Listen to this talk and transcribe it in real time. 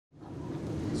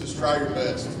try your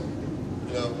best.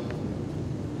 You know,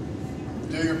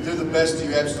 do the best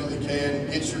you absolutely can.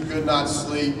 Get your good night's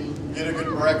sleep. Get a good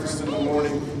breakfast in the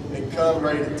morning, and come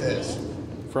ready to test.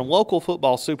 From local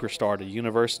football superstar to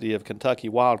University of Kentucky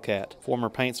Wildcat, former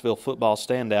Paintsville football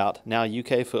standout, now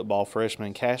UK football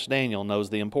freshman Kash Daniel knows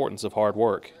the importance of hard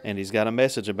work, and he's got a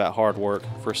message about hard work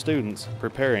for students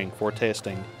preparing for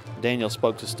testing. Daniel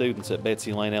spoke to students at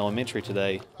Betsy Lane Elementary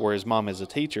today, where his mom is a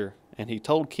teacher, and he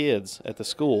told kids at the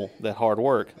school that hard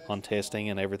work on testing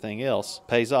and everything else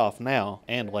pays off now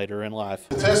and later in life.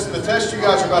 The test you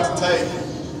guys are about to take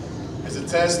is a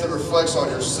test that reflects on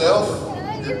yourself,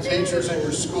 your teachers, and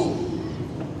your school.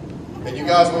 And you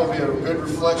guys want to be a good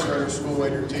reflection of your school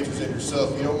and your teachers and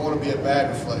yourself. You don't want to be a bad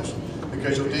reflection,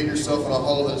 because you'll dig yourself in a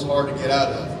hole that's hard to get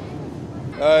out of.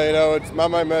 You know, it's my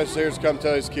main message here is to come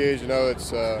tell these kids, you know,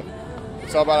 it's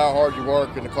all about how hard you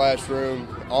work in the classroom,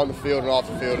 on the field and off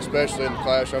the field, especially in the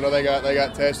classroom. I know they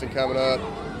got testing coming up,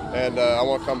 and I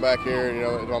want to come back here, you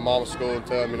know, to my mama's school and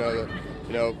tell them,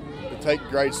 to take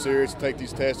grades serious, take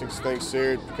these testing things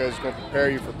serious, because it's going to prepare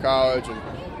you for college.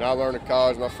 And I learned at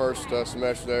college my first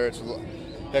semester there. It's a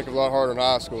heck of a lot harder than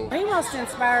high school. He wants to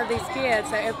inspire these kids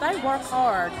that if they work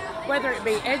hard, whether it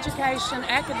be education,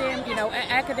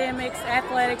 academics,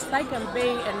 athletics, they can be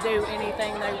and do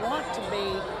anything they want to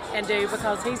be and do,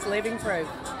 because he's living proof.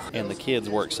 And the kids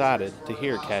were excited to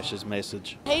hear Kash's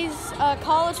message. He's a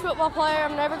college football player.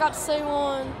 I've never got to see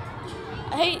one.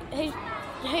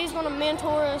 He's going to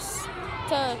mentor us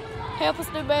to help us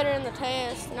do better in the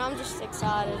test, and I'm just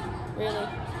excited, really.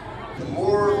 The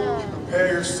more you prepare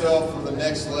yourself for the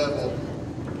next level,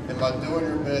 and by doing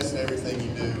your best in everything you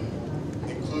do,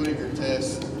 including your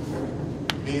tests,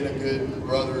 being a good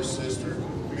brother or sister,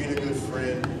 being a good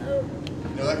friend,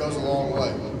 that goes a long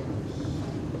way.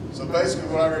 So basically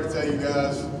what I'm here to tell you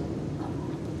guys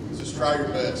is just try your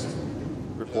best.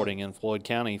 Reporting in Floyd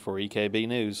County for EKB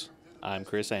News, I'm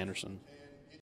Chris Anderson.